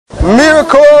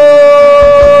miracles.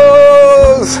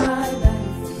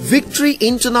 Victory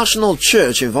International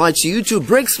Church invites you to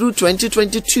Breakthrough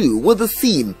 2022 with the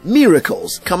theme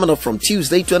Miracles, coming up from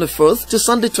Tuesday 24th to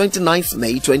Sunday 29th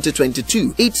May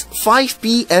 2022. It's 5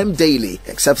 p.m. daily,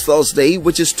 except Thursday,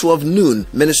 which is 12 noon.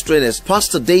 Ministering is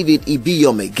Pastor David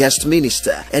Ibiyome, guest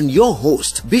minister, and your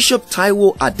host, Bishop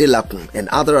Taiwo Adelakun, and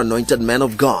other anointed men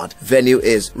of God. Venue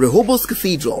is Rehoboth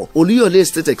Cathedral, Oluyole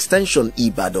State Extension,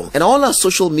 Ibadan, and all our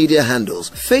social media handles,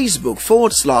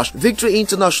 Facebook/Victory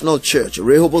International Church,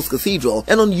 Rehoboth Cathedral,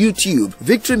 and on YouTube,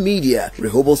 Victory Media,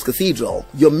 Rehoboth Cathedral.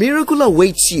 Your miracle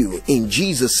awaits you in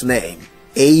Jesus' name.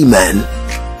 Amen.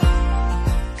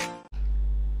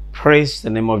 Praise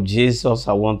the name of Jesus.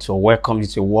 I want to welcome you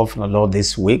to a word from the Lord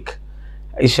this week.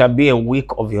 It shall be a week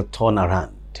of your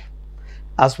turnaround.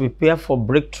 As we prepare for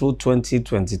Breakthrough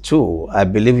 2022, I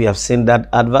believe you have seen that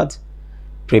advert.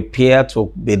 Prepare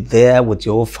to be there with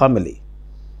your whole family.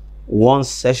 One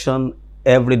session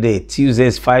every day. Tuesday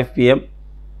is 5 p.m.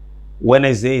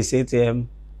 Wednesday is 8 a.m.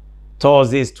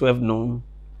 Thursday is 12 noon.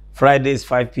 Friday is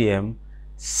 5 p.m.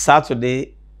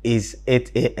 Saturday is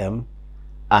 8 a.m.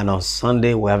 And on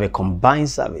Sunday, we have a combined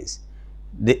service.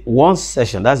 The one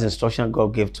session, that's the instruction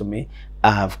God gave to me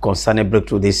concerning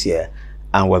Breakthrough this year.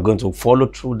 And we're going to follow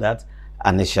through that,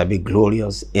 and it shall be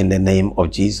glorious in the name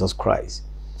of Jesus Christ.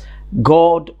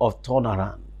 God of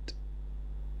turnaround.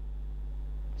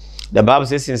 The Bible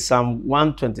says in Psalm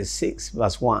 126,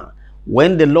 verse 1,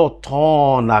 when the Lord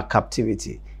turn our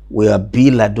captivity, we will be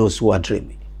like those who are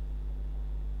dreaming.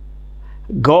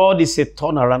 God is a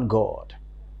turnaround God.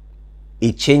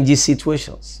 He changes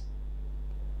situations.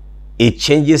 He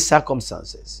changes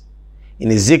circumstances.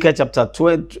 In Ezekiel chapter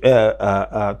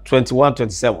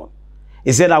 21-27,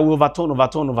 he said, I will overturn,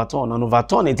 and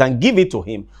overturn it and give it to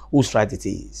him whose right it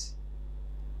is.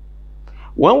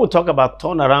 When we talk about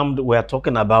turnaround, we are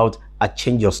talking about a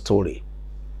change of story,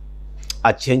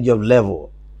 a change of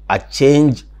level, a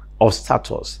change of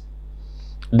status.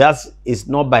 That is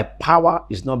not by power,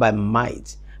 it's not by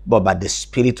might, but by the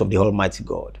Spirit of the Almighty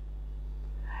God.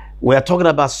 We are talking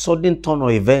about sudden turn of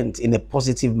event in a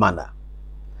positive manner,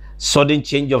 sudden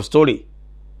change of story.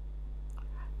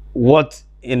 What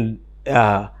in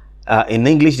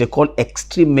English they call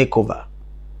extreme makeover.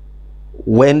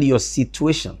 When your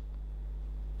situation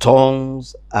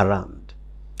turns around.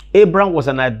 Abraham was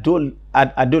an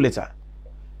idolater.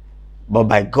 But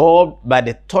by God, by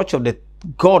the touch of the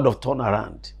God of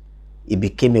turnaround, he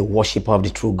became a worshiper of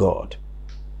the true God.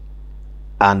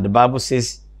 And the Bible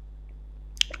says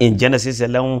in Genesis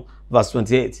 11, verse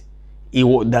 28,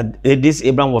 that this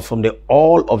Abraham was from the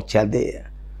Ur of Chaldea,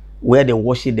 where they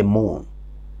worship the moon.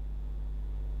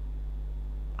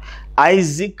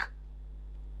 Isaac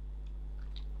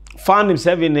found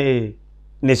himself in a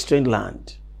strange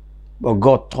land, but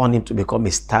God turned him to become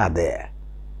a star there.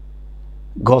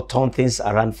 God turned things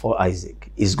around for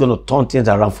Isaac. He's going to turn things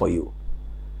around for you.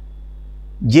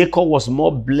 Jacob was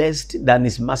more blessed than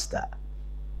his master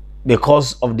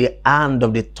because of the hand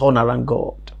of the turnaround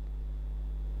God.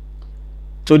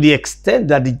 To the extent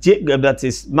that that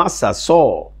his master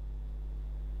saw,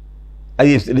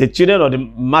 the children of the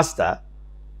master,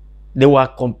 they were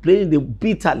complaining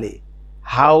bitterly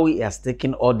how he has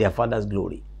taken all their father's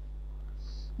glory.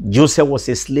 Joseph was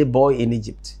a slave boy in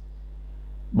Egypt.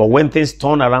 But when things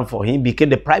turned around for him, he became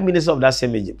the prime minister of that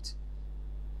same Egypt.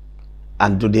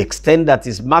 And to the extent that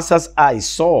his master's eyes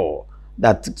saw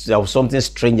that there was something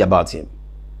strange about him.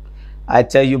 I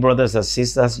tell you, brothers and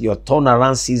sisters, your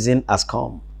turnaround season has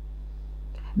come.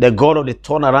 The God of the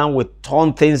turnaround will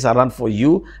turn things around for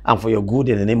you and for your good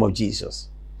in the name of Jesus.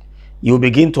 You will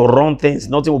begin to run things.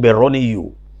 Nothing will be running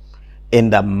you in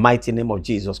the mighty name of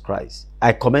Jesus Christ.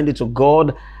 I commend it to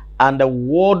God and the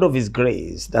word of his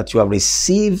grace that you have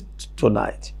received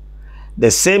tonight. The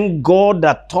same God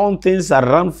that turned things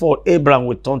around for Abraham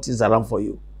will turn things around for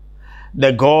you.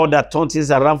 The God that turned things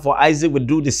around for Isaac will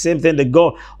do the same thing. The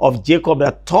God of Jacob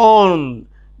that turned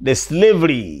the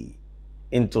slavery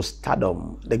into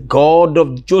stardom. The God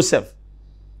of Joseph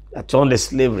that turned the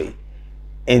slavery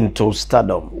into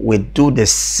stardom will do the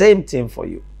same thing for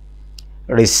you.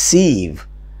 Receive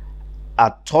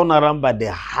a turnaround by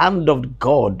the hand of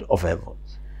God of heaven.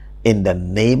 In the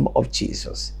name of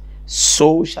Jesus.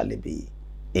 So shall it be.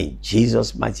 In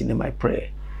Jesus' mighty name I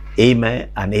pray. Amen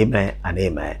and amen and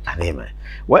amen and amen.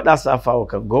 Well, that's how far we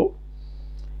can go.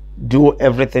 Do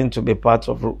everything to be part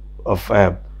of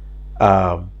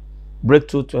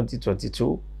Breakthrough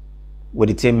 2022 with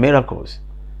the team Miracles.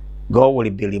 God will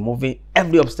be removing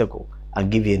every obstacle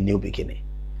and give you a new beginning.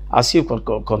 I'll see you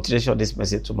continuation of this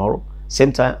message tomorrow,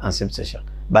 same time and same session.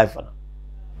 Bye for now.